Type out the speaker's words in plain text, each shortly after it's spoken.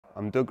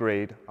I'm Doug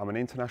Reed, I'm an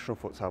international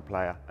futsal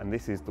player, and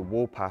this is the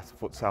Wall Pass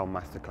Futsal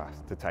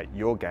Masterclass to take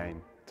your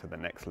game to the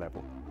next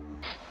level.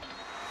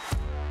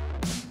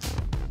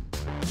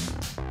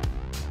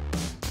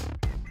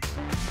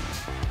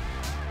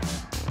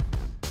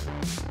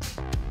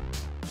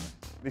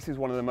 This is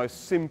one of the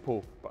most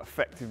simple but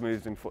effective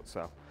moves in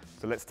futsal,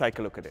 so let's take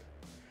a look at it.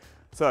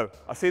 So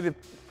I see the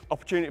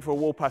opportunity for a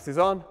wall pass is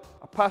on,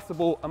 I pass the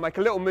ball, I make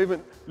a little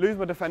movement, lose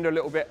my defender a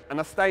little bit, and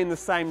I stay in the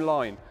same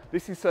line.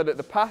 This is so that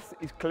the pass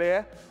is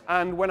clear,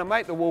 and when I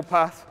make the wall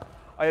pass,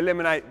 I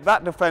eliminate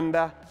that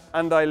defender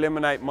and I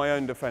eliminate my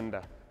own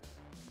defender.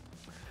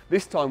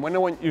 This time, when I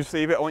want you to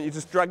receive it, I want you to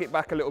just drag it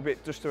back a little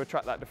bit just to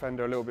attract that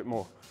defender a little bit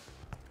more.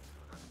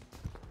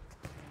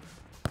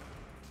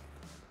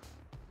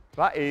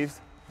 That is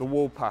the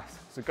wall pass.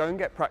 So go and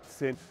get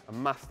practicing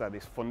and master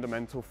this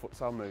fundamental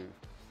futsal move.